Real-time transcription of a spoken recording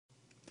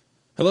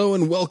Hello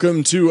and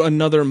welcome to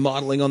another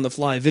Modeling on the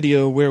Fly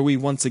video where we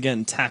once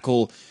again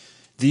tackle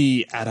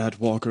the AT-AT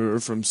Walker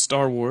from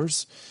Star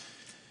Wars.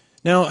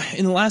 Now,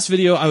 in the last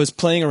video I was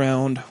playing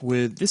around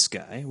with this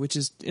guy,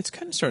 it's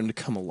kind of starting to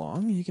come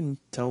along. You can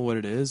tell what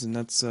it is, and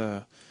that's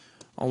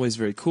always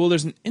very cool.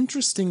 There's an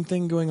interesting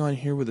thing going on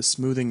here with the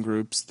smoothing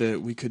groups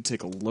that we could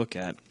take a look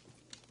at.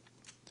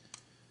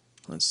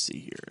 Let's see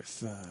here,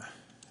 if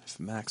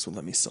Max will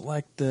let me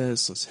select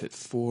this. Let's hit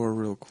 4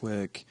 real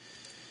quick.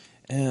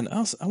 And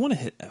I want to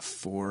hit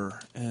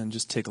F4 and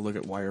just take a look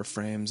at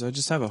wireframes. I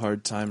just have a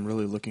hard time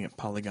really looking at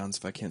polygons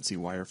if I can't see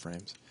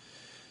wireframes.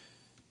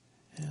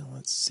 And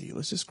let's see,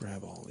 let's just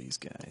grab all these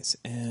guys.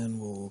 And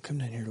we'll come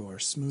down here to our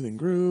smoothing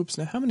groups.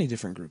 Now, how many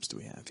different groups do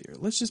we have here?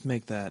 Let's just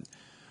make that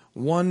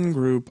one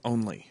group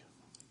only.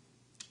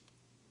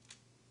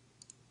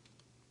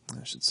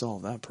 That should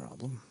solve that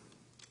problem.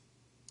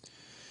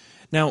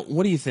 Now,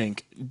 what do you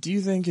think? Do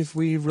you think if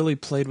we really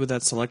played with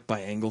that select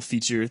by angle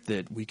feature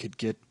that we could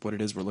get what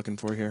it is we're looking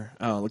for here?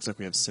 Oh, it looks like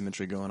we have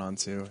symmetry going on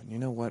too. And you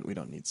know what? We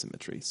don't need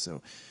symmetry.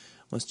 So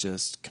let's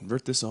just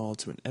convert this all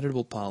to an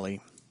editable poly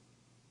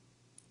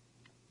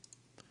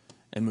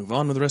and move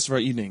on with the rest of our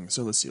evening.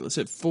 So let's see. Let's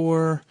hit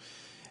 4.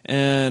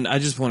 And I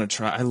just want to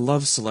try. I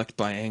love select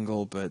by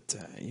angle, but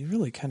you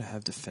really kind of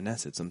have to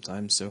finesse it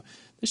sometimes. So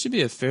this should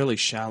be a fairly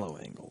shallow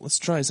angle. Let's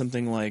try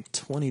something like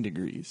 20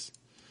 degrees.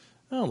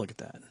 Oh, look at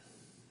that.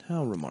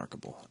 How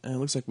remarkable. And it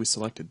looks like we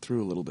selected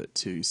through a little bit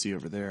too, you see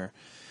over there.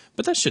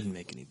 But that shouldn't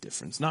make any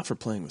difference, not for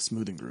playing with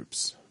smoothing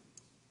groups.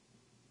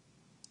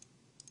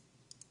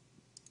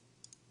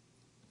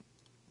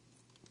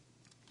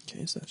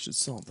 Okay, so that should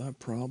solve that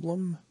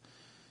problem.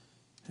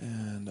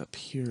 And up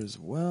here as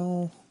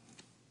well.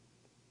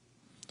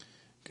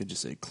 Could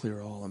just say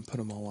clear all and put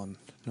them all on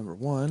number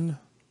 1.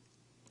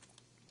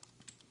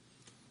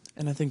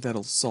 And I think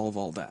that'll solve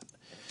all that.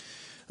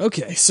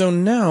 Okay, so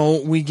now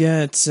we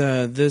get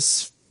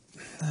this,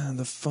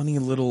 the funny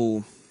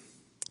little,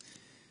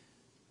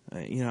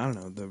 I don't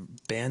know, the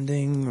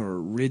banding or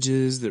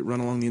ridges that run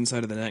along the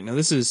inside of the neck. Now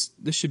this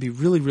should be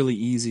really, really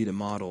easy to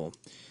model.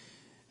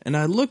 And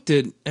I looked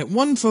at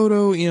one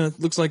photo, it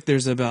looks like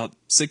there's about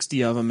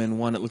 60 of them, and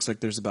one it looks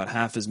like there's about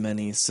half as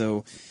many.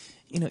 So,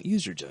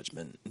 use your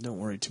judgment. Don't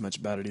worry too much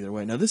about it either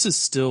way. Now this is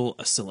still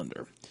a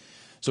cylinder.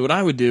 So what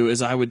I would do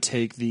is I would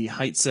take the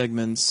height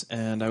segments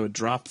and I would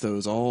drop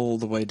those all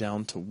the way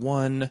down to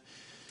 1.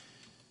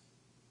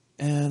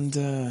 And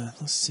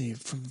let's see,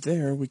 from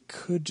there we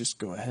could just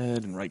go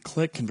ahead and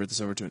right-click, convert this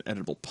over to an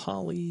editable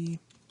poly.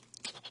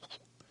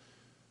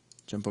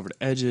 Jump over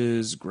to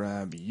edges,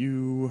 grab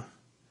U,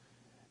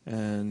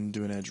 and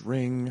do an edge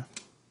ring.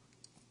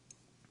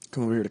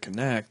 Come over here to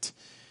connect,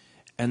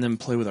 and then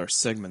play with our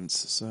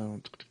segments.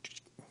 So,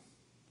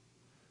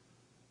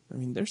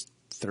 there's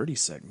 30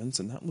 segments,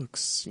 and that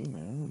looks,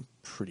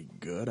 pretty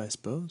good, I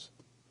suppose.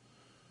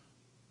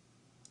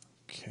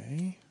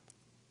 Okay.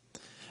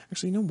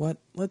 Actually, you know what?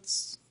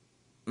 Let's,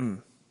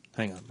 hang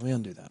on, let me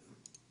undo that.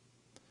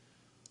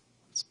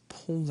 Let's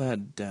pull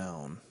that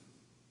down.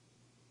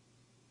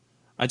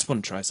 I just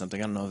want to try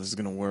something. I don't know if this is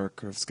going to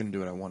work or if it's going to do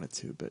what I want it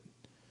to, but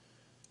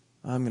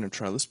I'm going to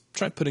try. Let's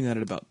try putting that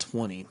at about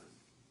 20.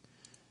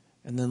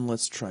 And then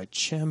let's try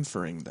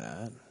chamfering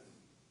that.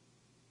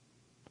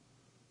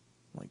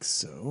 Like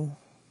so.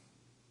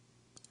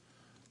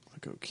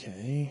 Click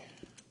OK.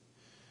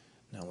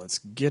 Now let's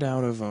get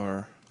out of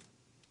our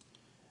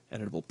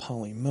editable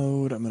poly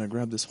mode. I'm going to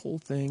grab this whole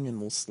thing and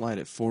we'll slide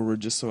it forward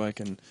just so I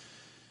can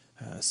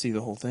see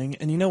the whole thing.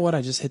 And you know what?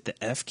 I just hit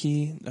the F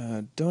key.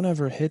 Don't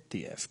ever hit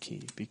the F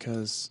key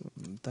because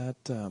that,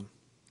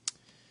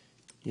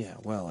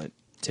 it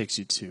takes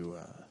you to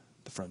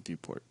the front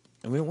viewport.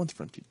 And we don't want the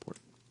front viewport.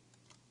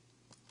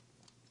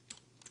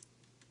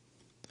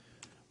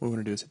 What we're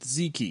going to do is hit the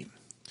Z key.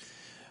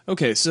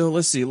 Okay, so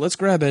let's see. Let's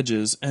grab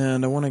edges,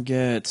 and I want to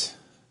get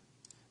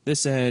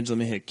this edge. Let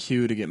me hit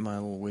Q to get my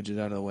little widget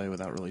out of the way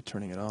without really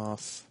turning it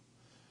off.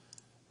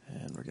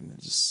 And we're going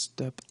to just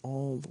step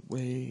all the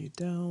way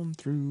down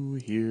through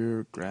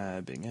here,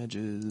 grabbing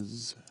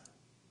edges.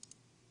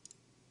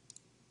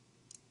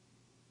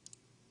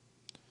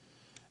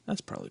 That's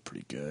probably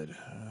pretty good.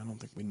 I don't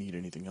think we need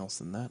anything else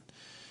than that.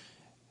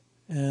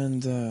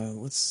 And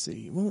let's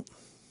see. Well, you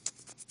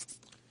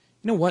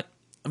know what?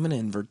 I'm going to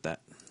invert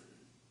that.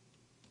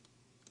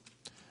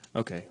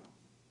 Okay.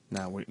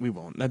 No, we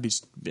won't. That'd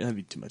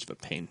be too much of a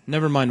pain.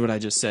 Never mind what I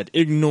just said.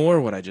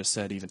 Ignore what I just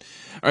said, even.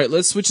 All right,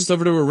 let's switch this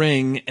over to a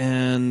ring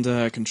and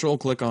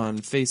control-click on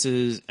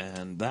faces,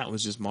 and that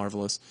was just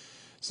marvelous.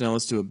 So now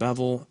let's do a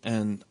bevel,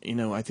 and,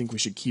 I think we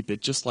should keep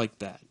it just like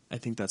that. I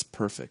think that's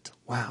perfect.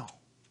 Wow.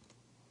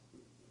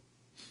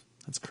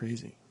 That's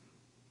crazy.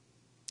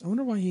 I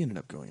wonder why he ended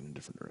up going in a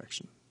different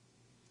direction.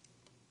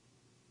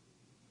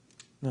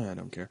 No, I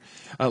don't care.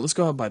 Let's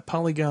go out by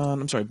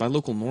polygon. I'm sorry, by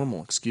local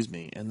normal, excuse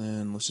me. And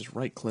then let's just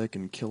right-click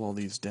and kill all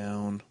these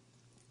down.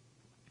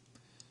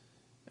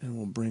 And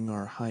we'll bring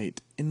our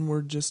height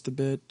inward just a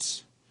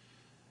bit.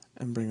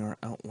 And bring our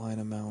outline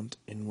amount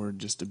inward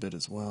just a bit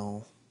as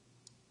well.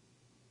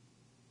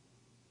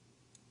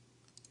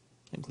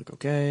 And click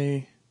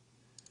OK.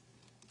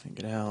 And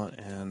get out,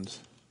 and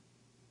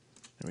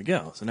there we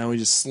go. So now we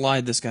just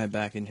slide this guy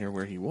back in here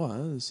where he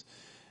was.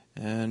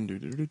 And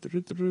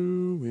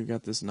we've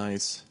got this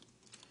nice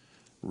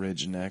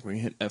ridge neck. We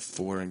can hit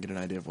F4 and get an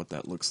idea of what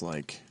that looks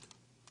like.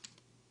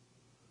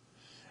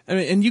 I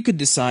mean, and you could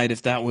decide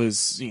if that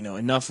was, you know,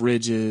 enough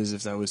ridges,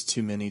 if that was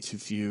too many, too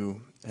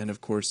few, and of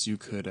course you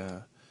could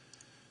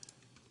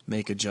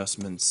make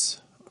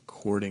adjustments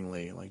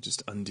accordingly, like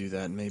just undo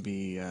that and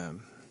maybe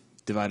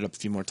divide it up a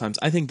few more times.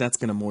 I think that's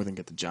going to more than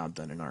get the job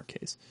done in our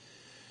case.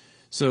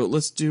 So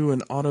let's do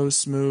an auto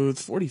smooth.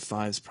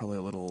 45 is probably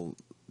a little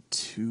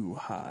too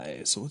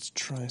high, so let's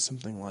try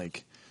something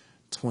like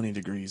 20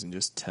 degrees and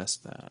just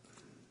test that.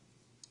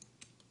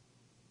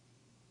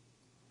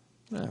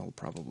 That'll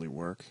probably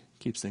work.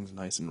 Keeps things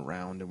nice and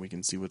round and we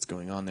can see what's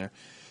going on there.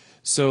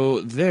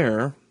 So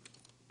there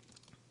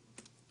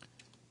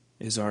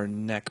is our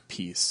neck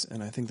piece,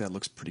 and I think that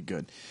looks pretty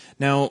good.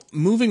 Now,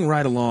 moving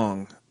right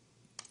along,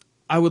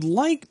 I would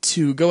like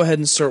to go ahead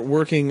and start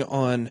working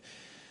on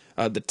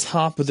the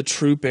top of the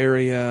troop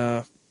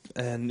area,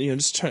 and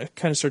just try to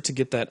kind of start to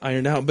get that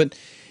ironed out. But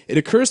it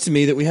occurs to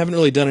me that we haven't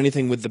really done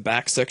anything with the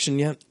back section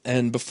yet,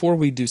 and before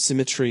we do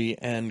symmetry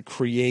and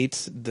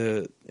create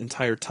the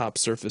entire top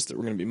surface that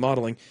we're going to be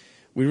modeling,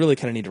 we really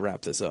kind of need to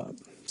wrap this up.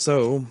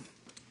 So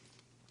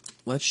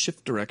let's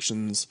shift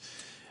directions,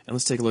 and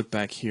let's take a look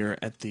back here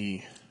at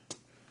the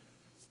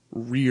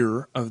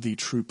rear of the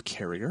troop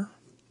carrier.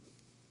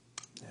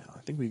 Now, I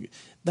think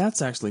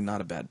that's actually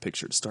not a bad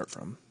picture to start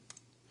from.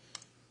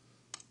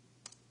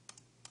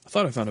 I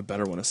thought I found a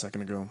better one a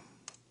second ago.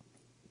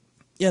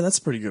 Yeah, that's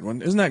a pretty good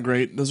one. Isn't that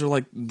great? Those are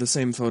like the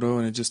same photo,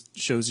 and it just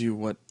shows you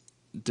what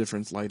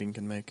difference lighting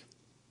can make.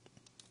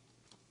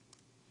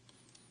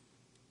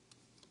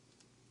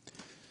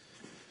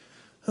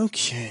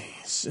 Okay,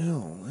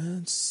 so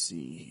let's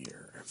see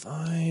here. If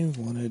I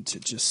wanted to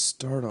just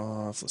start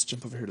off, let's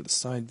jump over here to the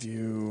side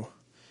view,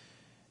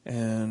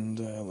 and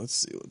let's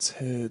see, let's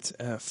hit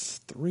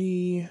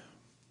F3.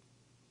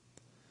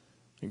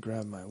 And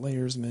grab my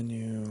layers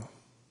menu.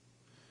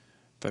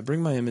 If I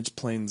bring my image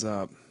planes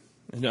up,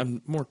 and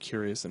I'm more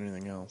curious than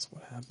anything else,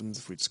 what happens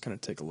if we just kind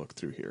of take a look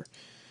through here?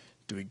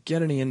 Do we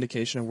get any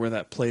indication of where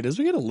that plate is?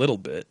 We get a little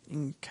bit. You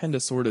can kind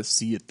of sort of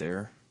see it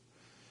there.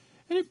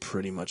 And it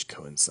pretty much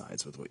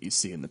coincides with what you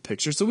see in the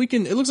picture. So it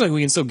looks like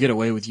we can still get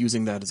away with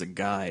using that as a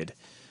guide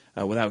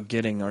without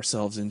getting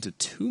ourselves into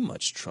too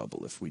much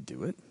trouble if we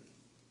do it.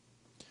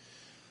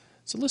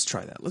 So let's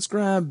try that. Let's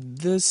grab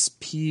this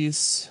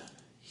piece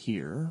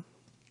here.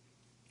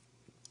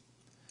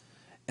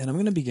 And I'm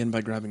going to begin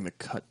by grabbing the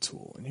cut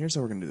tool. And here's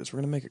how we're going to do this.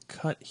 We're going to make a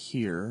cut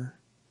here,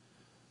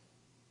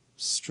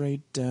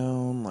 straight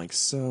down like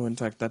so. In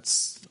fact,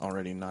 that's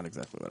already not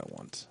exactly what I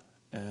want.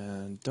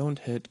 And don't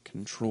hit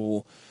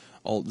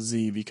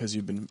Control-Alt-Z because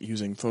you've been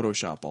using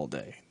Photoshop all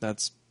day.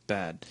 That's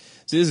bad.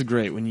 So this is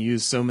great when you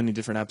use so many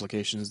different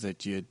applications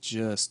that you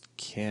just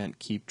can't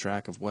keep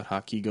track of what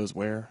hotkey goes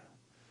where.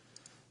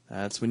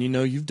 That's when you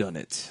know you've done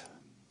it.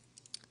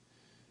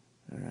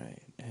 All right,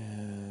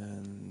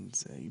 and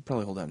you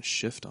probably hold down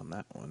Shift on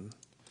that one.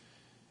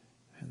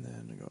 And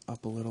then go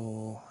up a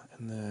little,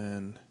 and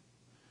then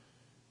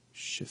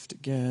Shift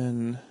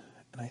again.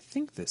 And I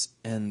think this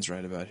ends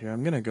right about here.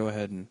 I'm going to go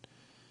ahead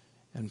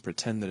and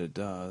pretend that it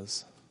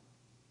does.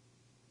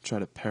 Try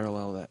to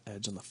parallel that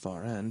edge on the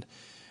far end.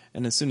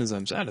 And as soon as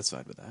I'm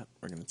satisfied with that,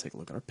 we're going to take a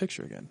look at our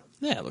picture again.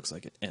 Yeah, it looks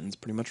like it ends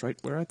pretty much right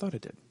where I thought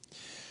it did.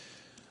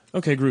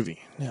 Okay, groovy.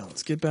 Now,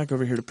 let's get back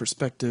over here to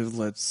perspective.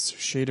 Let's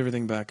shade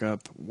everything back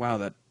up. Wow,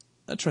 that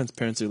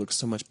transparency looks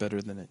so much better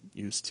than it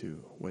used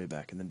to way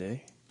back in the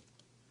day.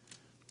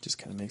 Just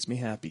kind of makes me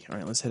happy. All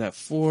right, let's hit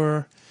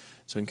F4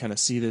 so we can kind of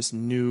see this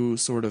new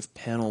sort of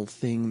panel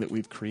thing that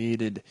we've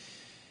created.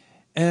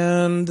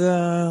 And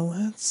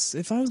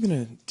if I was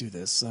going to do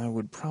this, I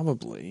would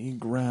probably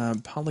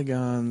grab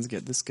polygons,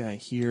 get this guy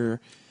here.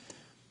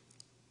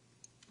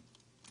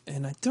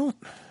 And I don't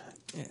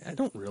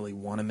really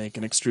want to make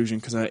an extrusion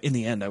because in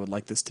the end I would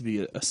like this to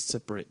be a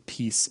separate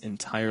piece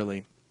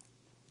entirely.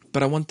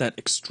 But I want that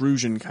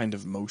extrusion kind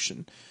of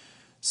motion.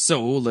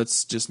 So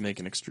let's just make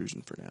an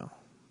extrusion for now.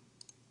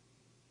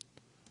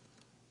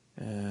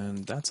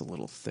 And that's a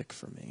little thick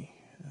for me.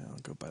 I'll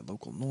go by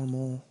local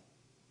normal.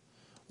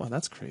 Wow,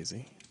 that's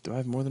crazy. Do I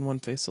have more than one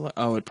face select?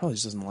 Oh, it probably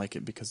just doesn't like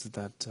it because of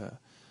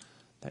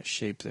that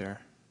shape there.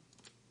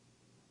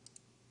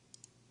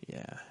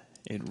 Yeah,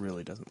 it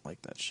really doesn't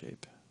like that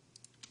shape.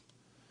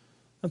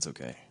 That's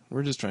okay.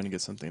 We're just trying to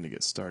get something to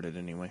get started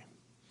anyway.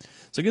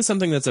 So get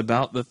something that's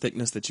about the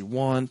thickness that you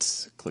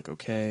want. Click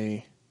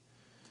OK.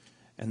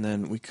 And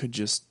then we could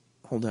just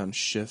hold down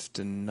Shift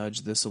and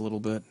nudge this a little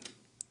bit.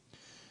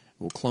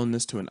 We'll clone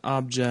this to an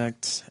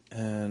object,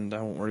 and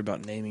I won't worry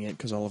about naming it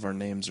because all of our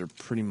names are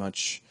pretty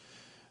much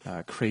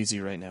crazy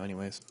right now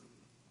anyways.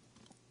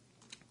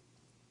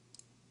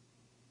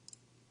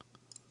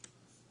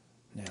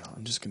 Now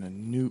I'm just going to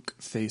nuke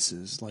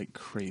faces like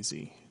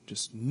crazy.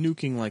 Just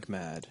nuking like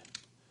mad.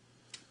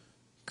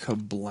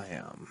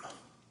 Kablam.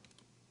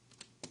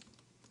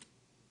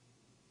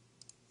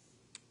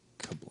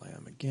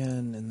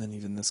 again, and then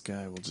even this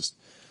guy will just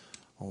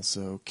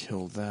also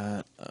kill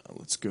that.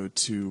 Let's go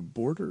to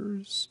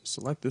borders,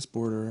 select this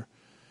border,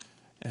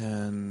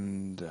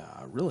 and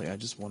really I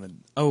just wanted...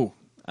 Oh,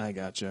 I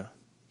gotcha.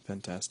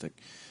 Fantastic.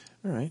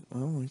 Alright,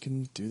 well, we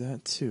can do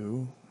that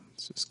too.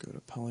 Let's just go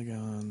to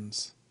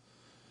polygons.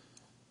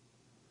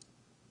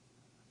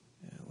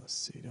 Yeah, let's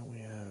see, don't we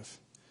have...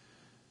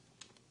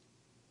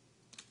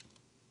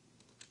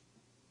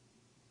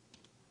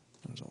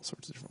 There's all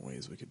sorts of different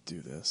ways we could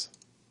do this.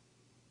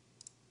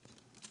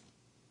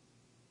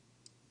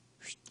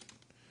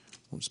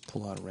 We'll just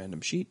pull out a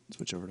random sheet,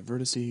 switch over to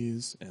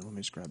vertices, and let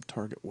me just grab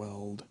target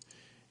weld.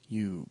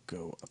 You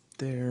go up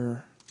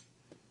there.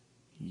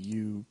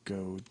 You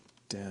go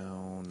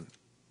down.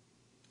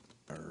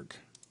 Erg.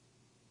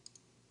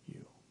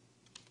 You.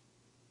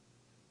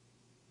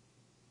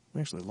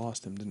 We actually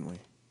lost him, didn't we?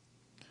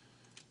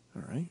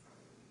 Alright.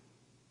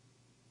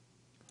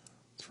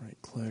 Let's right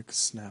click,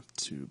 snap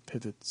to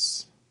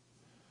pivots.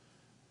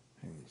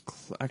 And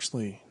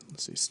actually,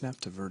 let's see, snap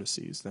to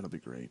vertices. That'll be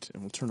great.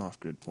 And we'll turn off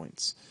grid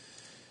points.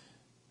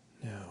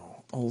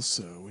 Now,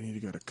 also, we need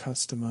to go to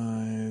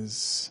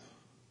Customize,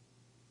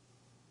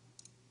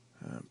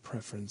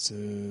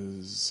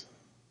 Preferences,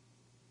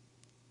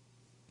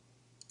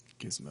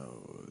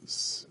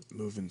 Gizmos,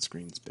 Move in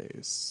Screen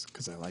Space,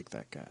 because I like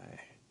that guy.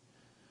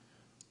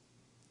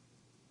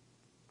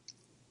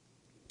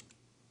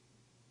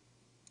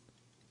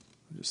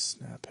 I'll just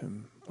snap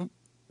him. Oh,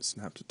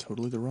 snapped to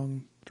totally the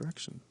wrong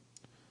direction.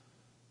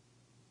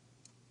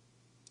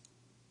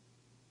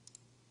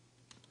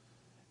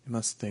 You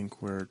must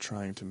think we're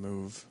trying to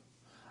move.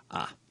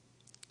 Ah,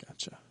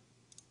 gotcha.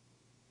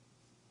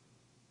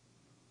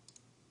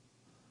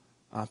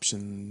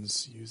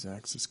 Options, use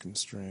axis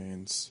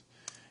constraints,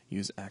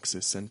 use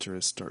axis center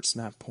as start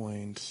snap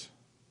point.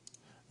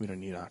 We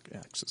don't need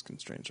axis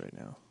constraints right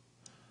now.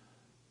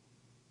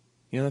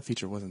 You know that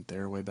feature wasn't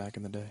there way back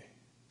in the day?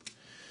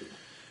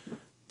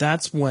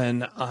 That's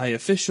when I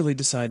officially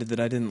decided that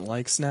I didn't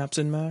like snaps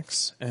in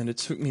Max, and it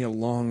took me a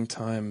long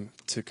time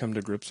to come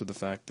to grips with the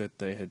fact that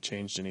they had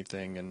changed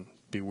anything and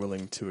be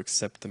willing to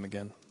accept them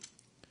again.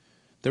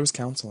 There was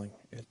counseling.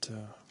 It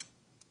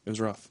was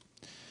rough.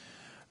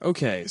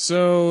 Okay,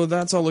 so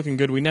that's all looking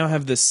good. We now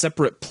have this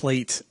separate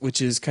plate,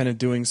 which is kind of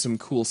doing some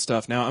cool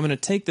stuff. Now, I'm going to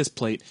take this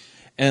plate,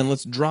 and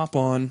let's drop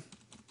on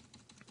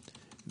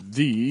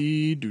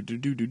the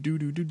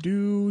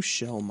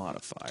shell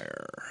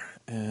modifier.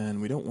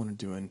 And we don't want to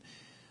do an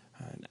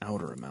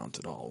outer amount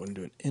at all. We're going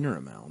to do an inner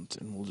amount,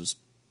 and we'll just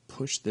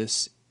push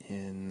this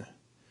in,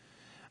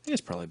 I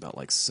guess probably about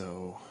like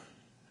so.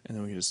 And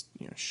then we can just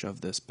shove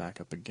this back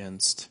up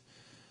against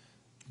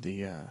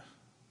the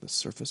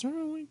surface.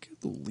 Or we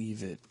could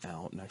leave it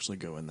out and actually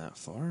go in that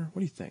far.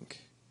 What do you think?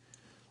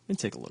 Let me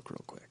take a look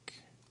real quick.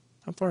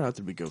 How far out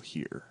did we go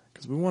here?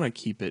 Because we want to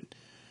keep it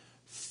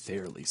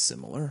fairly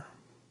similar.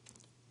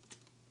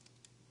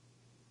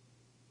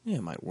 Yeah,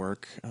 it might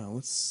work.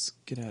 Let's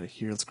get out of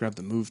here. Let's grab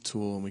the move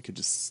tool, and we could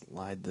just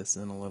slide this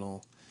in a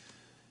little.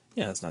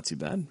 Yeah, that's not too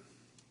bad. Now,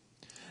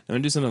 I'm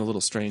going to do something a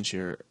little strange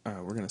here.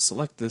 We're going to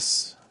select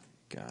this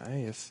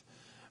guy, if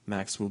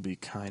Max will be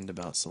kind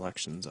about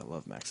selections. I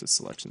love Max's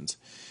selections.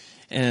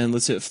 And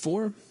let's hit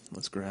 4.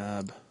 Let's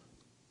grab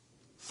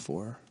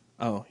 4.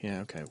 Oh,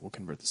 yeah, okay. We'll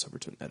convert this over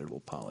to an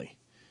editable poly.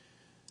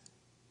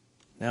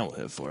 Now we'll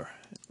hit 4.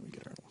 We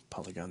get our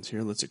polygons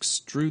here. Let's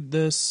extrude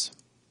this.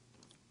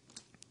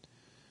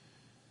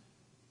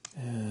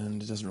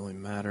 And it doesn't really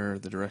matter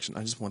the direction.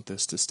 I just want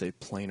this to stay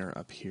planar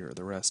up here.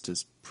 The rest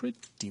is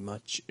pretty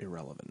much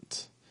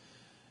irrelevant.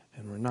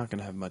 And we're not going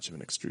to have much of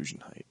an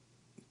extrusion height.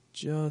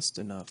 Just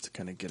enough to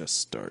kind of get us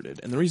started.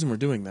 And the reason we're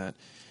doing that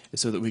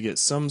is so that we get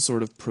some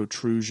sort of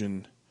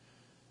protrusion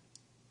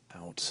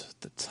out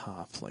the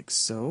top, like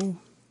so.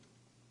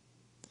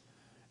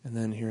 And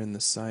then here in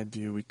the side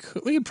view, we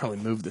could probably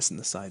move this in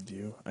the side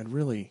view. I'd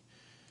really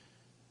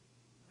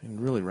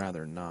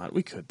rather not.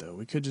 We could, though.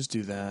 We could just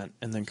do that,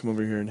 and then come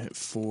over here and hit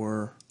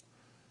 4,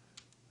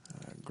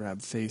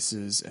 grab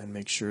faces, and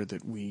make sure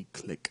that we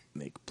click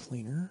Make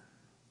Planar.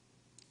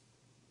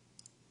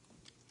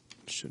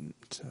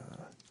 Shouldn't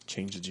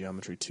change the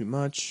geometry too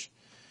much,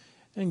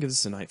 and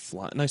gives us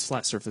a nice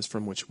flat surface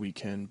from which we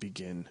can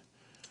begin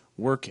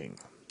working.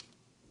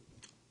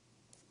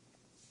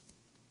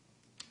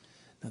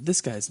 Now,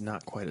 this guy's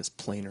not quite as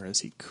planar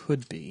as he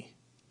could be.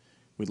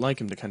 We'd like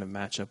him to kind of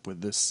match up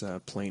with this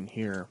plane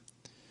here.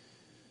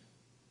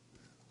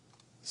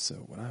 So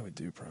what I would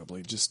do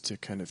probably, just to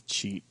kind of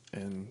cheat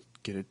and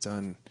get it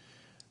done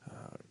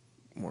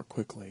more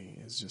quickly,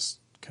 is just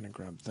kind of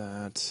grab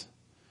that.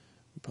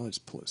 We'd probably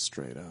just pull it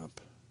straight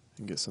up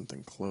and get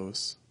something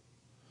close.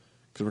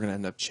 Because we're going to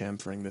end up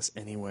chamfering this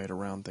anyway to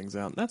round things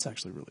out. And that's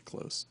actually really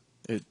close.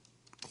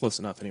 Close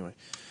enough anyway.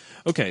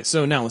 Okay,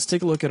 so now let's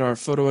take a look at our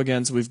photo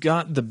again. So we've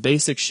got the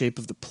basic shape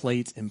of the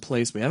plate in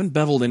place. We haven't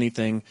beveled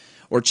anything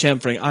or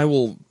chamfering.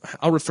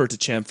 I'll refer to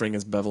chamfering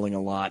as beveling a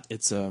lot.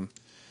 It's a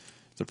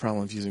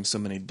problem of using so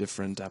many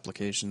different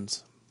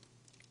applications.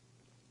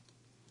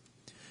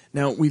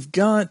 Now we've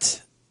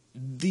got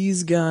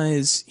these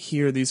guys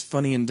here, these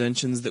funny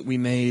indentions that we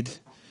made,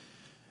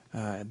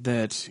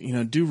 that, you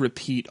know, do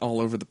repeat all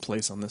over the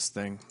place on this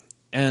thing.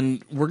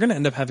 And we're going to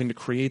end up having to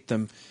create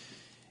them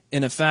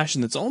in a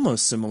fashion that's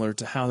almost similar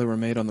to how they were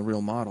made on the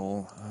real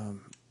model.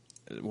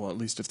 Well, at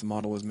least if the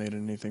model was made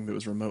in anything that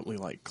was remotely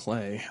like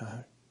clay.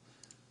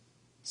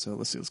 So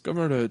let's see, let's go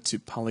over to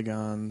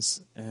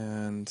polygons,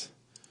 and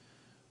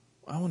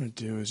what I want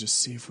to do is just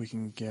see if we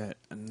can get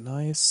a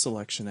nice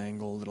selection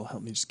angle that'll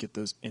help me just get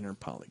those inner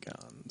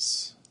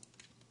polygons.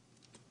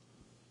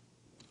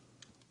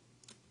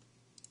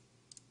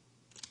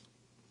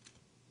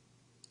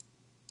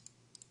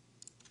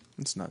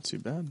 It's not too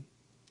bad.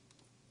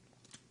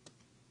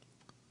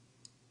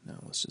 Now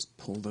let's just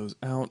pull those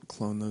out,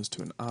 clone those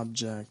to an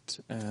object,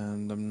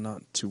 and I'm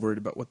not too worried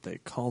about what they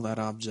call that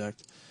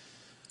object.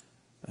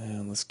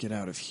 And let's get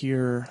out of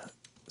here,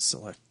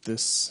 select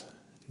this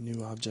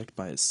new object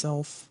by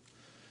itself.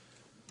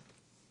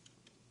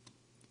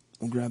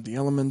 We'll grab the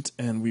element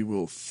and we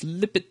will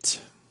flip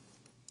it.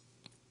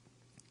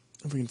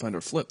 If we can find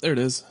our flip, there it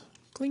is.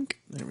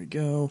 Clink, there we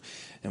go.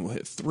 And we'll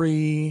hit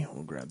 3,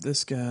 we'll grab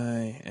this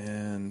guy,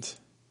 and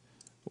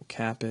we'll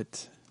cap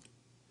it.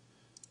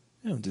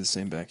 And we'll do the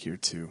same back here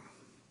too.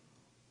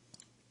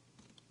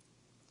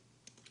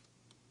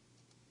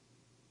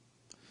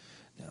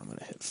 Now I'm going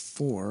to hit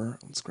 4,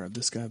 let's grab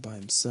this guy by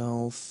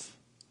himself,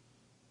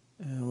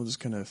 and we'll just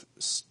kind of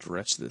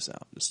stretch this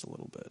out just a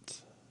little bit.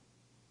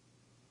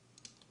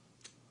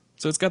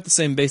 So it's got the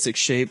same basic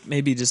shape,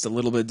 maybe just a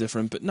little bit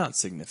different, but not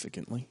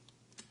significantly.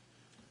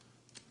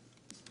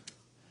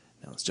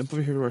 Now let's jump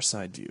over here to our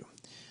side view.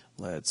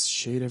 Let's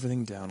shade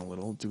everything down a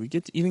little. Do we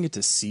even get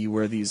to see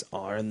where these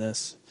are in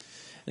this?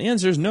 And the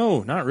answer is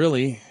no, not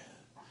really.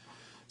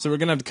 So we're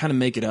going to have to kind of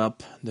make it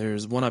up.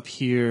 There's one up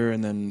here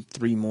and then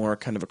 3 more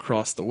kind of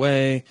across the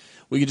way.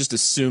 We could just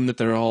assume that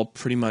they're all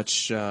pretty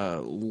much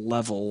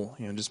level,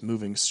 you know, just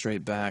moving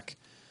straight back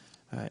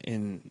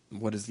in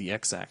what is the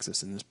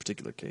x-axis in this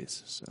particular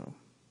case. So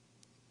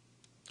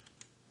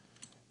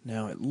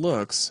now it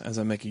looks, as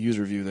I make a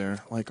user view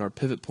there, like our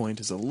pivot point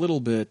is a little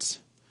bit,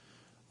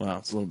 well,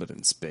 it's a little bit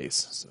in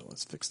space. So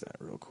let's fix that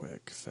real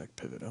quick. Effect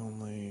pivot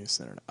only,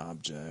 center to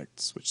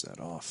object, switch that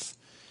off.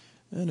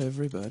 And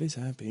everybody's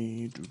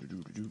happy.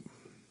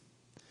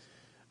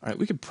 Alright,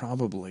 we could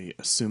probably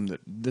assume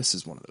that this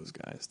is one of those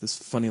guys. This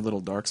funny little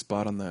dark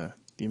spot on the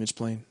image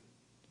plane.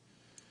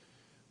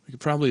 We could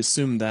probably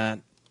assume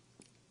that.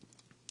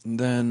 And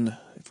then,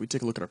 if we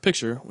take a look at our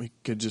picture, we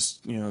could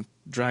just, you know,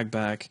 drag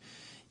back.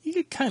 You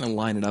could kind of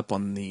line it up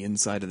on the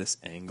inside of this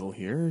angle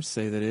here.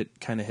 Say that it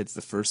kind of hits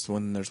the first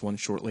one, and there's one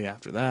shortly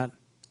after that.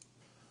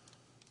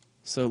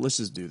 So let's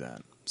just do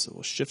that. So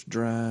we'll shift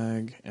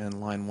drag and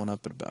line one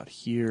up at about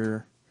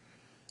here,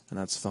 and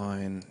that's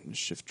fine.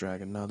 Shift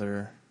drag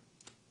another,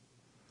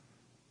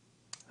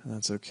 and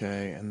that's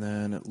okay. And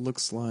then it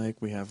looks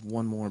like we have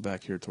one more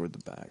back here toward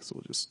the back, so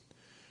we'll just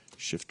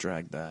shift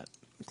drag that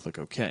and click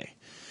OK.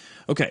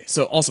 Okay,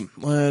 so awesome.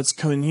 Let's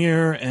come in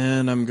here,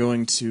 and I'm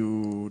going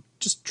to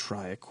just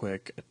try a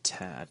quick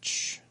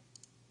attach.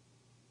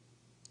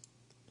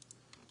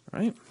 All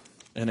right,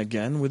 and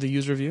again with the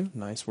user view,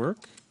 nice work.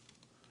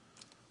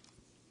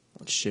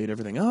 Let's shade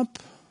everything up.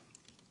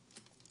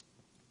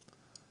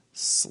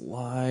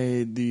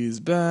 Slide these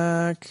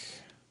back.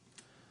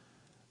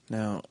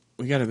 Now,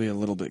 we got to be a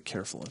little bit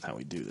careful with how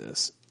we do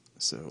this.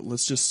 So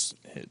let's just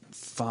hit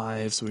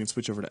 5 so we can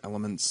switch over to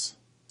elements.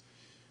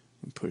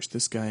 And push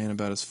this guy in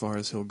about as far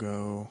as he'll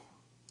go.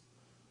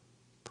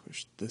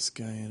 Push this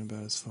guy in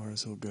about as far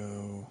as he'll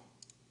go.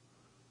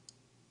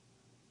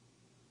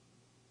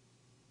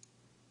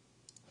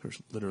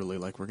 There's literally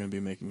like we're going to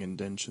be making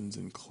indentions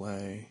in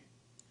clay.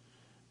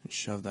 And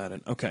shove that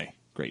in. Okay,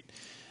 great.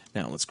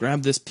 Now let's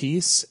grab this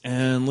piece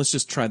and let's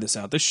just try this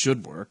out. This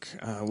should work.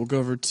 We'll go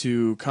over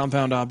to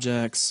Compound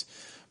Objects,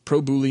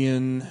 Pro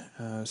Boolean,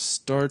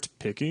 Start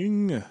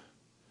Picking,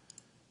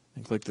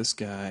 and click this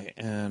guy,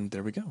 and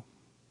there we go.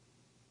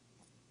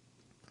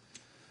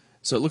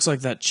 So it looks like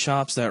that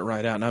chops that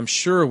right out, and I'm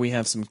sure we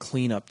have some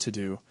cleanup to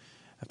do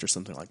after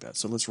something like that.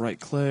 So let's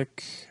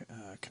right-click,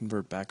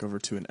 convert back over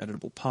to an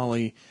editable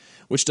poly,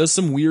 which does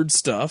some weird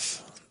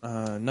stuff.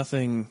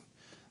 Nothing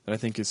that I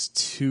think is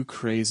too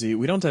crazy.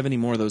 We don't have any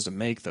more of those to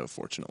make, though,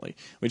 fortunately.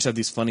 We just have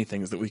these funny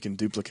things that we can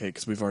duplicate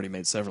because we've already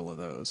made several of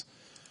those.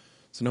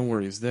 So no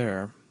worries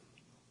there.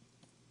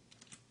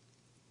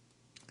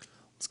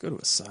 Let's go to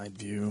a side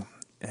view,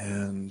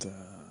 and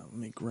let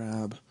me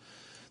grab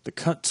the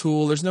cut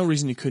tool. There's no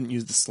reason you couldn't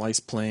use the slice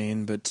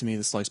plane, but to me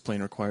the slice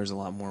plane requires a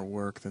lot more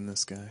work than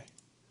this guy.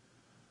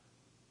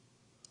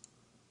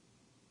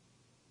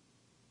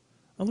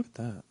 Oh, look at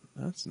that.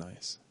 That's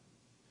nice.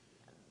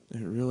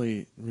 It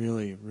really,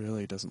 really,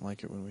 really doesn't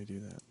like it when we do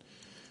that.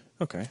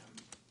 Okay,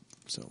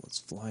 so let's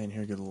fly in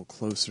here, get a little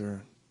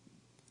closer,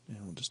 and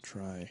we'll just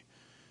try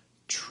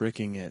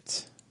tricking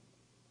it.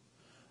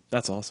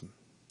 That's awesome.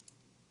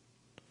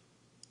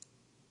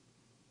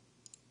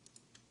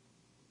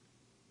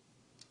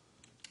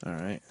 All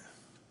right.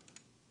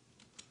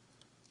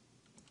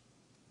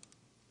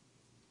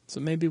 So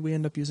maybe we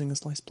end up using a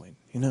slice plane,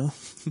 you know?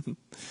 If you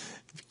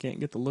can't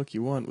get the look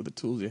you want with the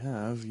tools you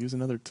have, use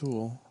another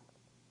tool.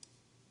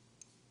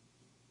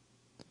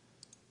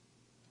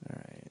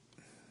 Alright,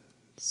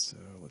 so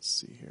let's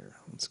see here.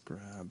 Let's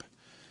grab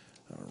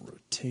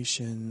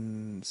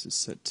rotation. This is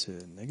set to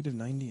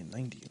 -90 and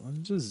 90.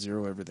 Let's just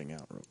zero everything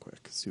out real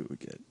quick, see what we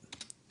get.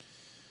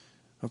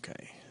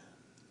 Okay,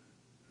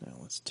 now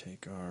let's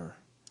take our...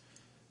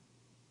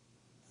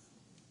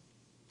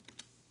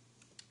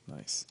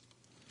 Nice.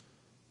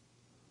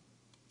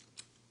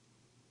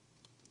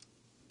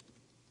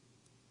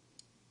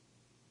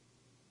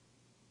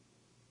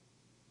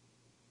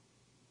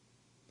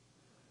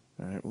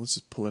 Alright, well, let's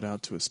just pull it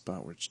out to a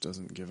spot which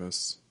doesn't give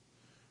us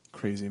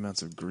crazy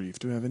amounts of grief.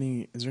 Do we have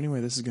any... Is there any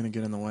way this is going to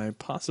get in the way?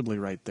 Possibly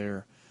right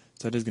there.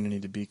 So that is going to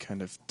need to be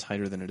kind of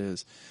tighter than it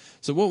is.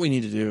 So what we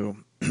need to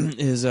do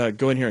is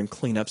go in here and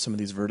clean up some of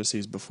these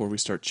vertices before we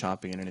start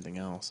chopping and anything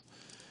else.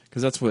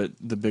 Because that's what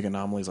the big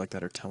anomalies like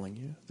that are telling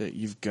you. That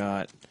you've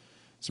got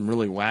some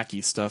really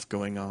wacky stuff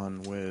going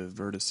on with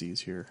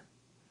vertices here.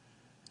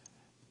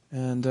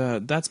 And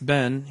that's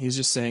Ben. He's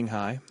just saying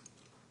hi.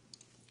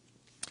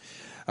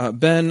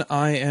 Ben,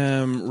 I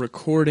am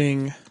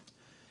recording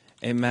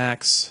a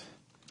max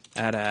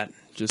AT-AT,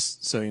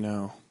 just so you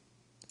know.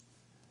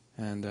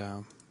 And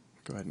go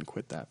ahead and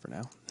quit that for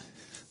now.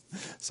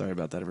 Sorry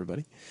about that,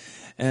 everybody.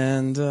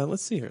 And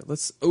let's see here.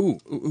 Let's...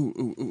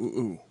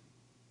 Ooh.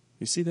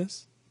 You see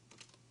this?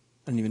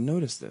 I didn't even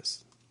notice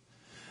this.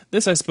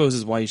 This, I suppose,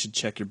 is why you should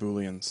check your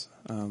booleans.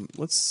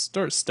 Let's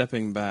start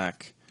stepping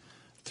back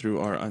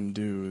through our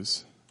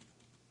undos.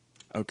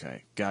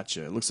 Okay,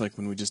 gotcha. It looks like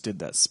when we just did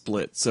that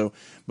split. So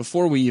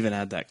before we even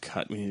add that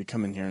cut, we need to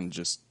come in here and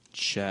just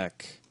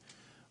check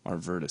our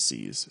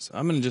vertices. So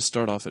I'm going to just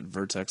start off at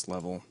vertex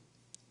level.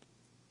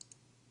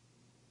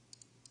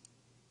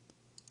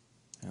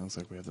 And it looks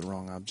like we have the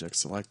wrong object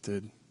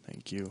selected.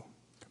 Thank you.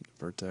 Come to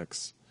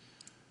vertex.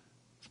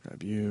 Let's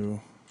grab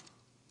you.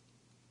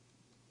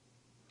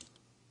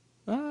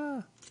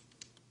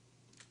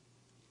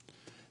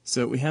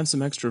 So we have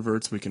some extra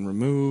verts we can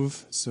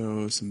remove.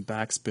 So some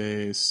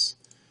backspace,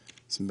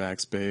 some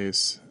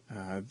backspace.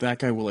 That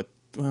guy will,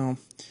 well,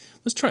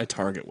 let's try a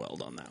target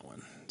weld on that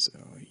one. So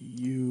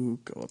you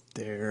go up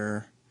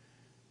there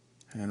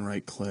and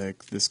right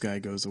click. This guy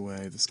goes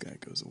away, this guy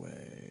goes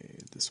away,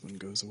 this one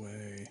goes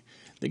away.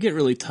 They get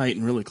really tight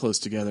and really close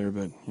together,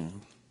 but you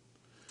know,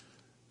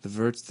 the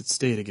verts that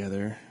stay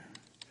together.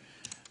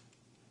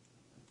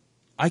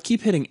 I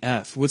keep hitting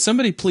F. Would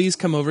somebody please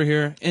come over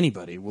here?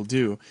 Anybody will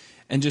do.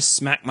 And just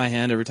smack my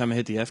hand every time I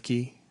hit the F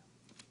key.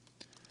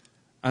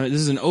 This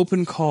is an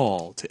open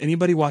call to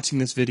anybody watching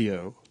this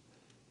video.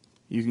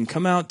 You can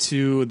come out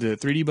to the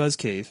 3D Buzz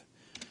Cave,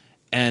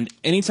 and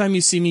anytime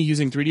you see me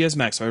using 3ds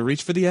Max, so I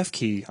reach for the F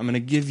key, I'm going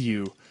to give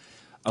you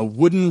a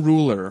wooden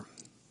ruler,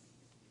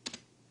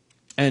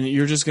 and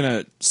you're just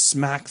going to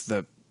smack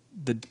the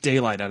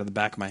daylight out of the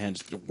back of my hand.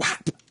 Just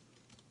whap!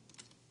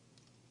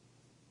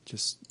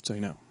 Just so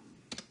you know.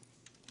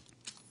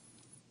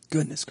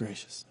 Goodness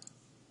gracious.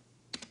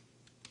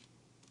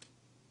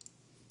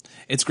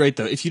 It's great,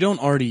 though. If you don't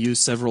already use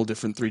several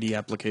different 3D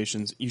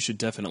applications, you should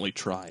definitely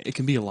try. It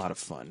can be a lot of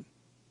fun.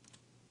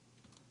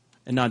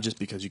 And not just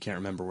because you can't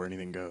remember where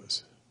anything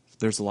goes.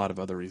 There's a lot of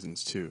other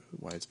reasons, too,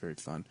 why it's very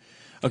fun.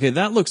 Okay,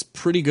 that looks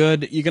pretty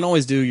good. You can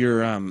always do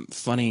your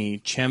funny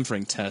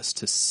chamfering test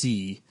to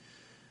see.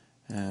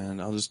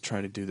 And I'll just try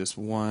to do this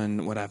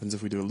one. What happens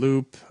if we do a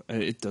loop?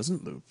 It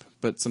doesn't loop,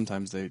 but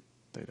sometimes they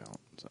don't,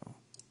 so...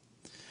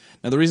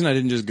 Now, the reason I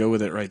didn't just go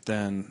with it right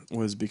then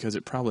was because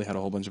it probably had a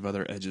whole bunch of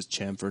other edges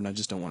chamfered, and I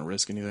just don't want to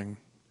risk anything.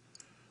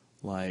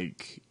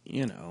 Like,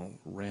 you know,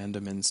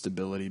 random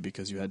instability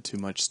because you had too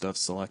much stuff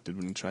selected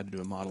when you tried to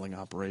do a modeling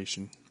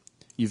operation.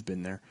 You've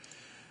been there.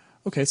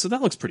 Okay, so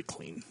that looks pretty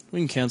clean. We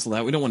can cancel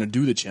that. We don't want to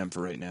do the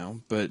chamfer right now,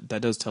 but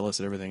that does tell us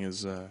that everything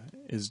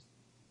is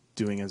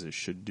doing as it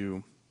should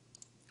do.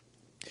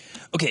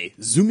 Okay,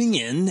 zooming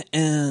in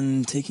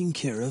and taking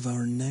care of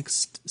our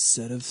next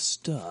set of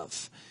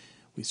stuff.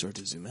 We start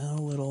to zoom out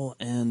a little,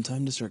 and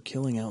time to start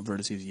killing out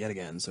vertices yet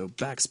again. So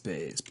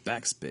backspace,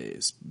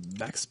 backspace,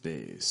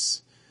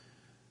 backspace.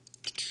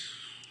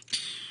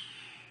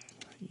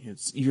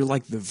 You're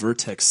like the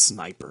vertex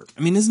sniper.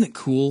 I mean, isn't it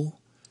cool?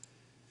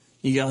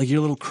 You got like your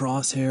little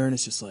crosshair, and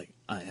it's just like,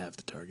 I have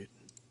the target.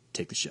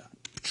 Take the shot.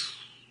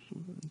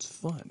 It's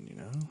fun, you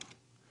know?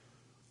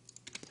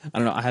 I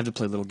don't know, I have to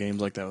play little games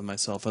like that with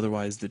myself.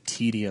 Otherwise, the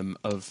tedium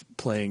of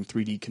playing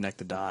 3D Connect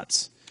the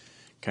Dots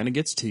kind of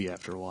gets to you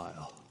after a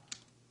while.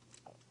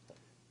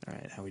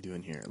 Alright, how we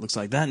doing here? It looks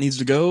like that needs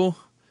to go,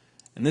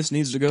 and this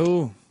needs to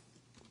go.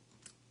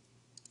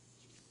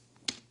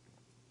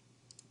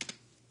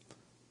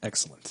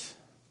 Excellent.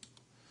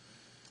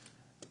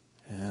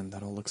 And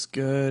that all looks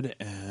good,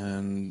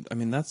 and, I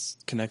mean, that's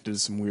connected to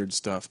some weird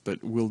stuff,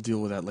 but we'll deal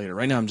with that later.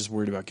 Right now I'm just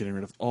worried about getting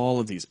rid of all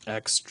of these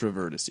extra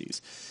vertices,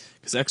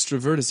 because extra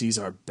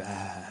vertices are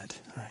bad.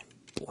 Alright,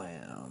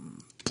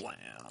 blam,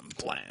 blam,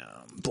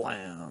 blam,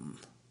 blam.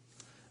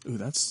 Ooh,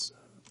 that's...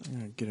 I'm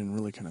going to get in and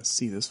really kind of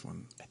see this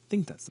one. I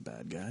think that's the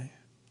bad guy.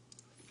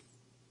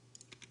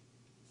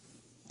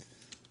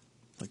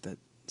 Like that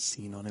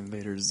scene on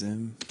Invader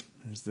Zim.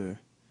 There's the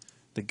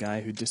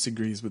guy who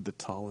disagrees with the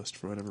tallest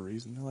for whatever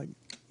reason. They're like,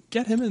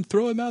 get him and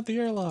throw him out the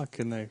airlock.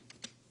 And they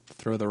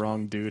throw the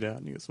wrong dude out.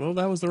 And he goes, well,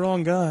 that was the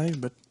wrong guy,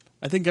 but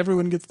I think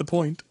everyone gets the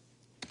point.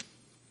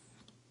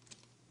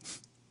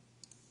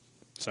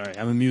 Sorry,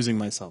 I'm amusing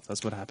myself.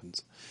 That's what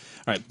happens.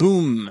 All right,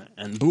 boom,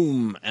 and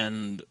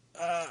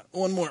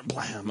one more.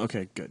 Blam.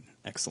 Okay, good.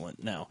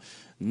 Excellent. Now,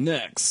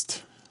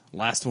 next.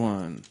 Last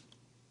one.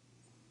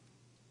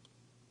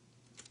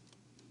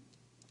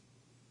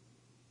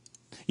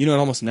 You know, it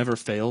almost never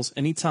fails.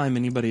 Anytime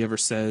anybody ever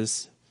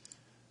says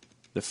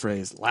the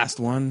phrase, last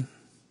one,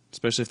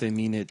 especially if they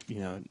mean it, you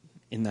know,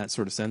 in that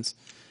sort of sense,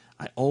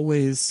 I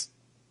always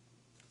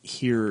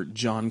hear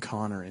John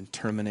Connor in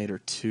Terminator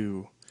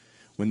 2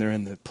 when they're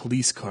in the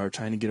police car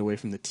trying to get away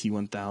from the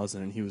T-1000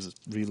 and he was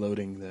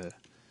reloading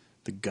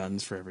the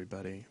guns for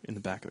everybody in the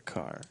back of the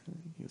car.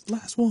 He was,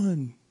 last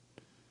one.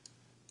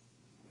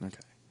 Okay,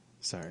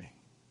 sorry.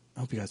 I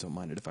hope you guys don't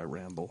mind it if I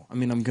ramble. I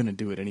mean, I'm going to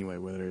do it anyway,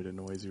 whether it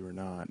annoys you or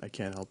not. I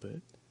can't help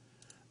it.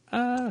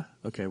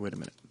 Okay, wait a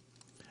minute.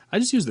 I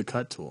just used the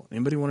cut tool.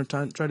 Anybody want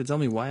to try to tell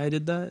me why I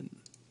did that?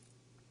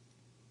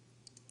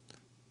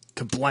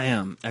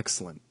 Kablam!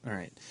 Excellent. All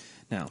right.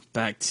 Now,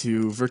 back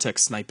to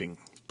vertex sniping.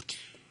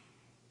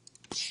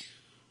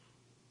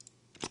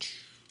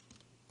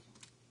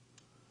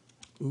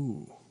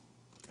 Ooh,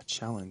 a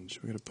challenge.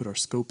 We're going to put our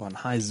scope on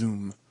high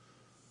zoom.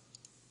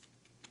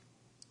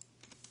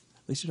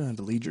 At least you don't have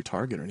to lead your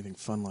target or anything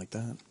fun like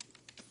that.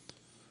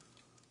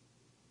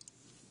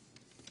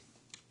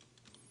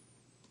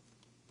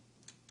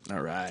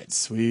 All right,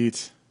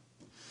 sweet.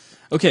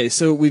 Okay,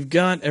 so we've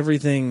got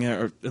everything,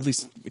 or at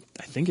least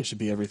I think it should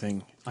be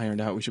everything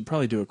ironed out. We should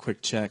probably do a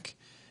quick check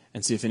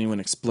and see if anyone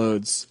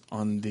explodes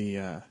on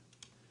the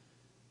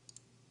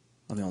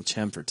old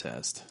chamfer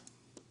test.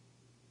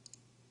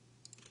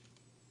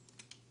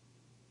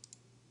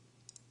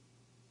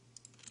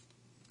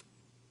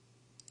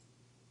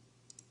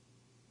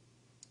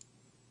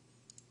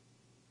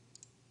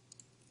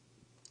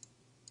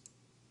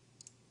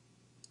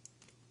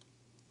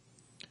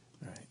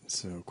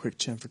 So, quick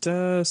chamfer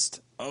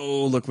test.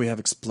 Oh, look, we have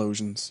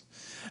explosions.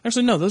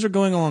 Actually, no, those are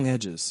going along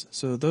edges.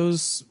 So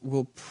those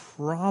will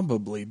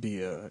probably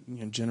be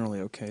generally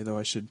okay, though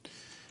I should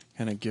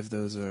kind of give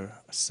those a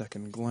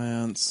second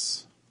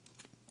glance.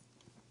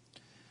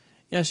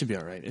 Yeah, it should be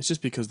all right. It's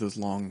just because those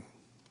long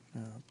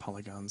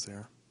polygons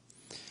there.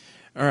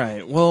 All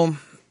right, well,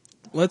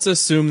 let's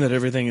assume that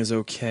everything is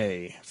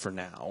okay for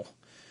now.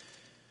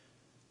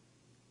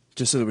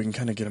 Just so that we can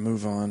kind of get a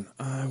move on.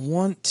 I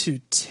want to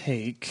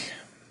take...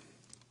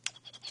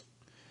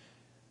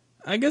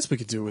 I guess we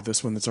could do it with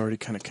this one that's already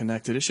kind of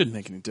connected. It shouldn't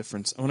make any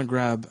difference. I want to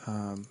grab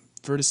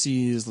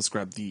vertices. Let's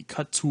grab the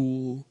cut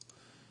tool.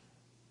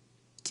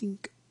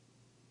 Tink.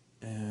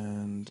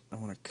 And I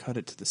want to cut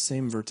it to the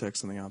same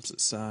vertex on the opposite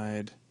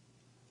side.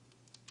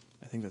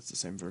 I think that's the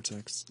same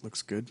vertex.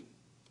 Looks good.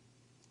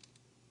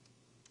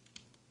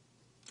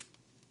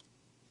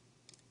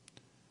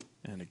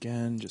 And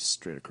again, just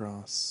straight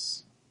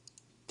across.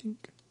 Tink.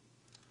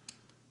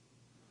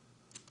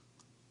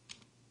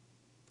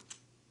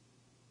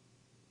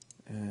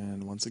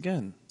 And once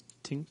again,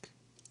 tink.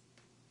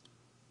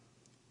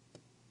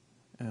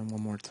 And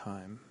one more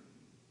time.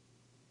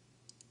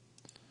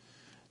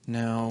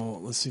 Now,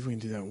 let's see if we can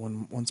do that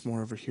once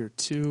more over here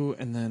too,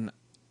 and then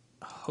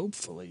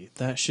hopefully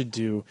that should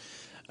do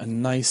a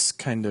nice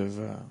kind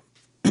of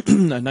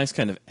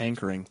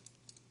anchoring,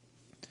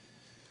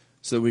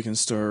 so that we can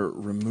start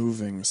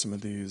removing some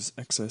of these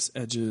excess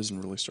edges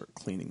and really start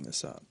cleaning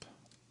this up.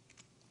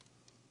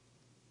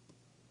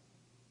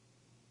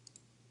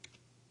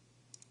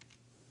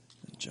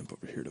 Jump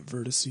over here to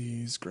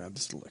vertices, grab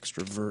this little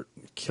extra vert,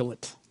 and kill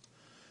it.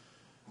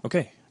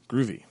 Okay,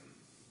 groovy.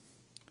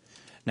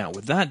 Now,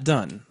 with that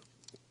done,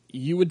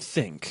 you would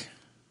think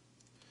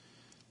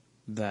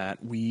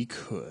that we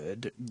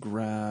could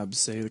grab,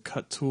 say, the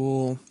cut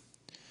tool,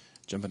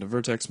 jump into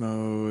vertex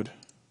mode,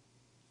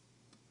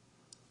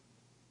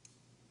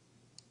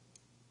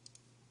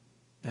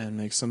 and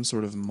make some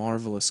sort of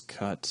marvelous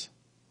cut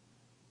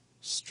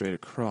straight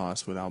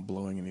across without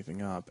blowing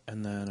anything up,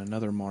 and then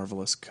another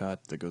marvelous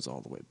cut that goes all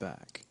the way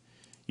back.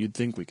 You'd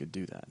think we could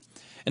do that.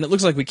 And it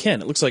looks like we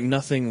can. It looks like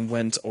nothing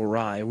went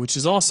awry, which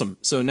is awesome.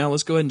 So now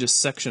let's go ahead and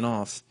just section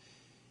off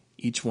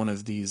each one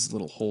of these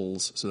little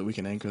holes so that we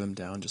can anchor them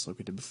down just like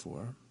we did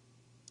before.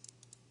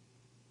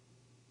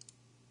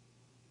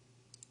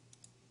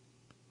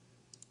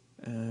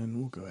 And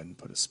we'll go ahead and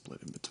put a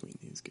split in between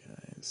these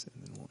guys,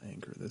 and then we'll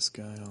anchor this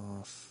guy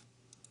off,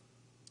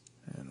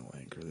 and we'll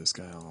anchor this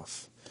guy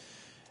off.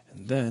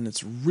 And then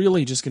it's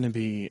really just going to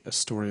be a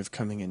story of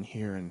coming in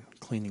here and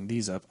cleaning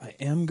these up. I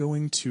am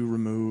going to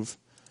remove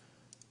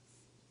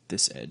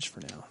this edge for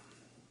now.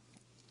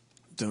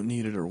 Don't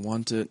need it or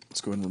want it.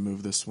 Let's go ahead and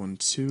remove this one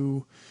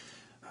too.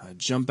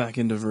 Jump back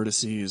into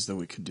vertices, though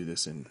we could do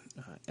this in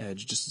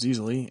edge just as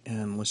easily.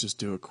 And let's just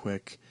do a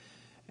quick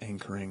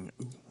anchoring.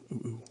 Ooh,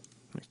 ooh, ooh.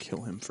 I'm going to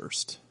kill him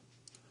first.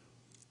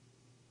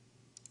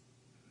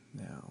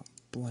 Now,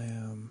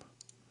 blam.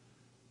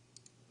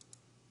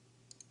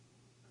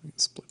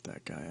 split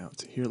that guy out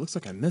to here. It looks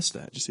like I missed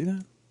that. Did you see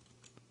that?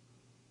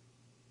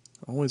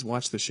 Always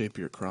watch the shape of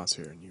your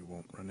crosshair and you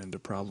won't run into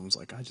problems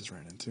like I just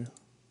ran into.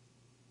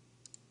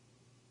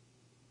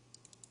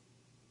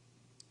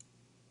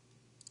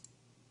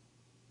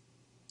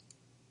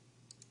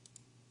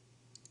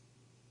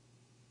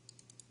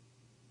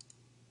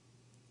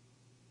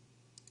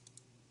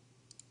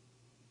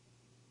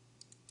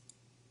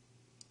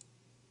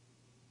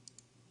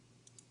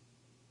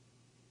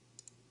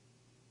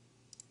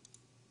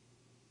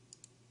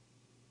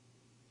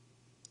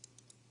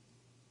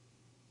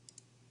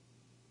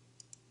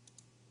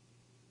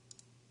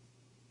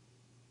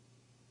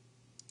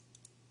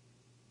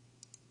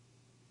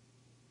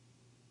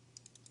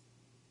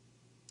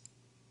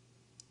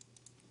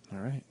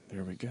 Alright,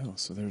 there we go.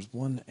 So there's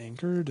one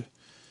anchored.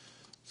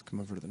 Let's come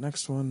over to the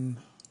next one.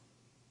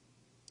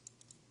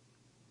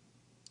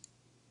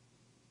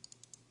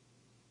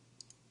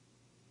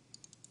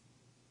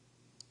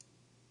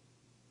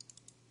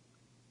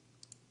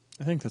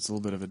 I think that's a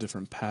little bit of a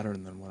different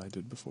pattern than what I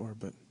did before,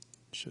 but it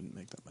shouldn't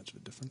make that much of a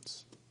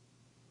difference.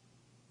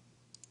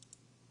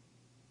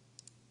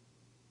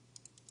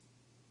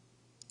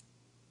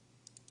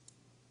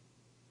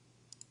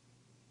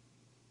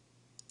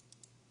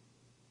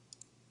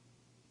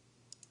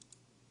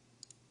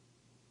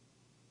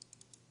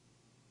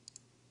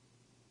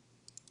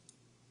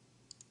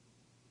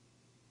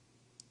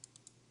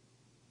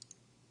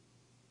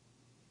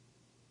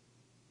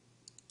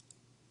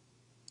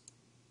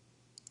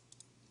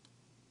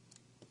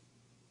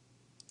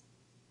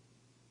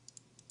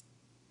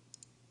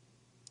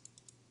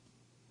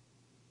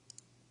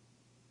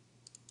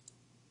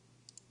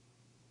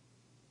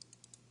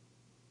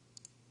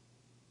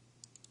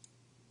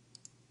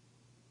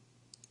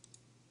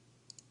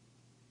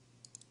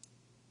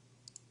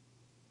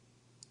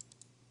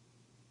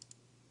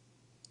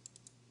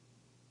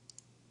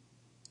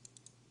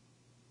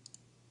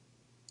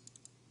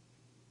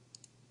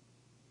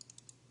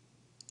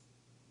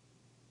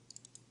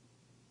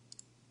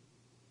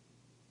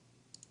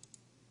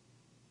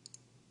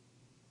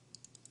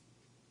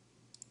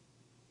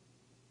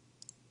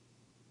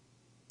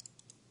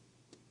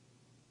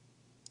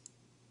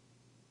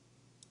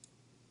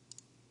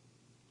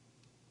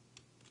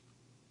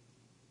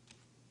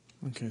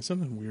 Okay,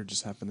 something weird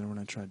just happened there when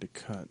I tried to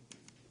cut.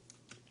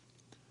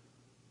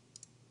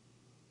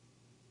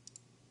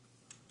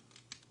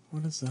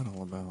 What is that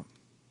all about?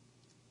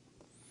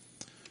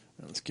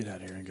 Now let's get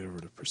out of here and get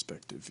over to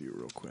perspective view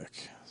real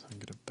quick so I can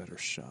get a better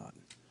shot.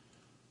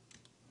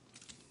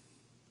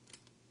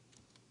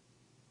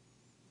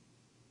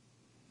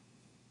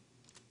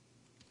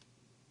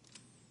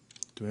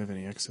 Do I have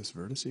any excess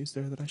vertices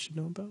there that I should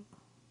know about?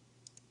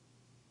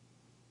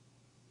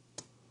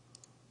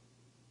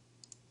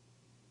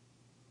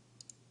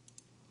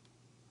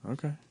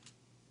 Okay.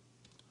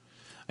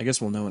 I guess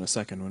we'll know in a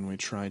second when we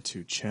try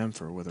to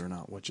chamfer whether or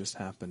not what just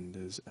happened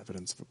is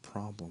evidence of a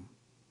problem.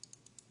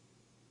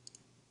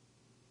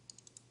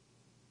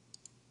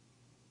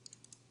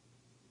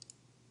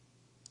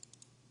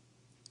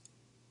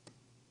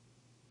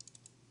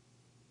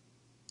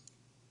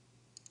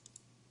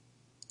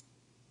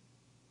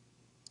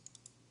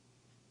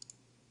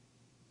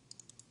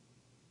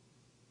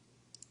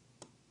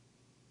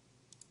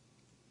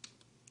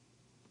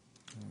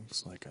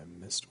 Looks like I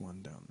missed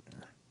one down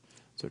there.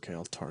 It's okay,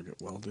 I'll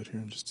target weld it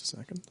here in just a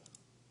second.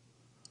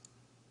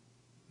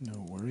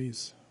 No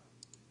worries.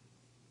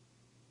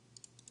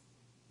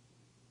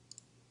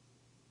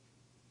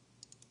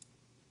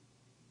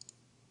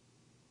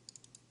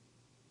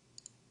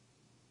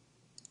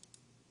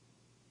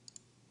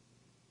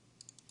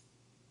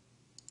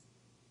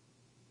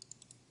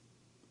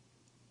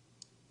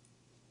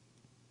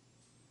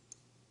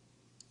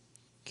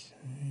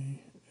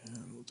 Okay,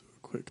 and we'll do a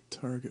quick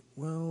target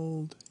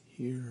weld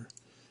here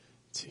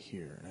to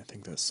here, and I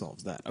think that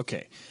solves that.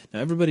 Okay, now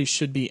everybody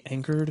should be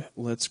anchored.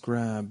 Let's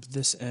grab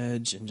this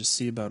edge and just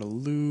see about a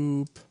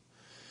loop.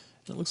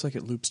 It looks like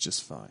it loops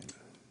just fine.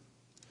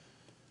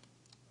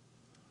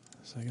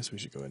 So I guess we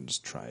should go ahead and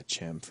just try a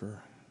chamfer.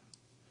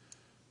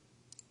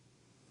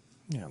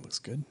 Yeah, it looks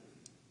good.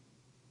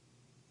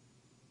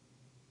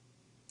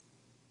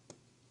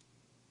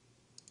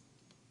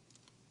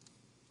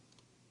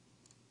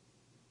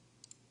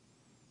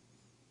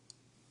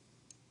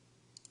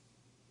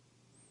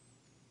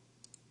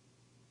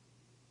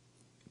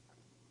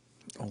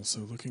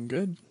 Also looking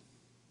good.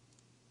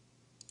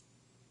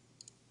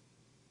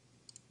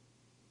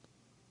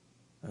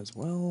 As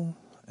well.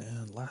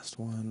 And last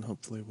one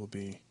hopefully will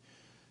be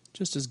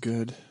just as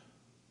good.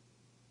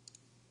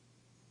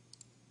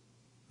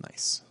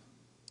 Nice.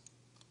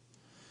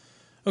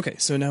 Okay,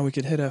 so now we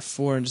could hit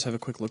F4 and just have a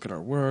quick look at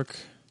our work.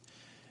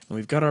 And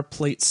we've got our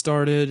plate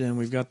started, and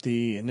we've got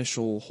the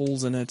initial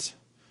holes in it,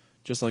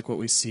 just like what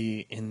we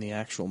see in the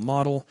actual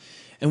model.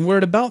 And we're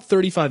at about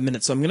 35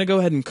 minutes, so I'm going to go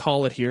ahead and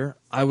call it here.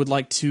 I would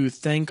like to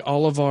thank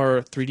all of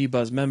our 3D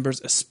Buzz members,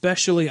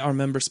 especially our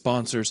member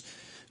sponsors,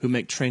 who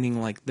make training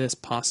like this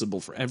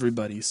possible for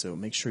everybody, so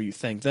make sure you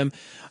thank them.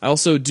 I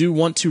also do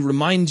want to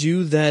remind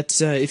you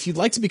that if you'd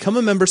like to become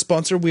a member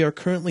sponsor, we are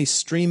currently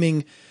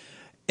streaming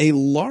a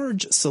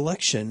large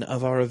selection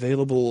of our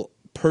available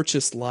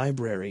purchase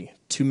library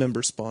to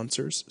member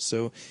sponsors.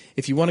 So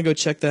if you want to go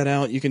check that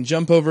out, you can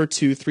jump over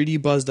to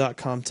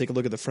 3dbuzz.com, take a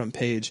look at the front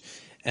page,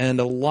 and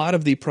a lot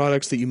of the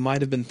products that you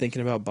might have been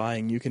thinking about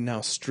buying, you can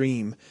now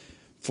stream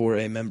for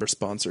a member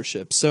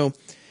sponsorship. So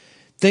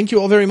thank you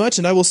all very much,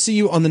 and I will see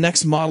you on the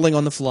next Modeling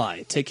on the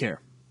Fly. Take care.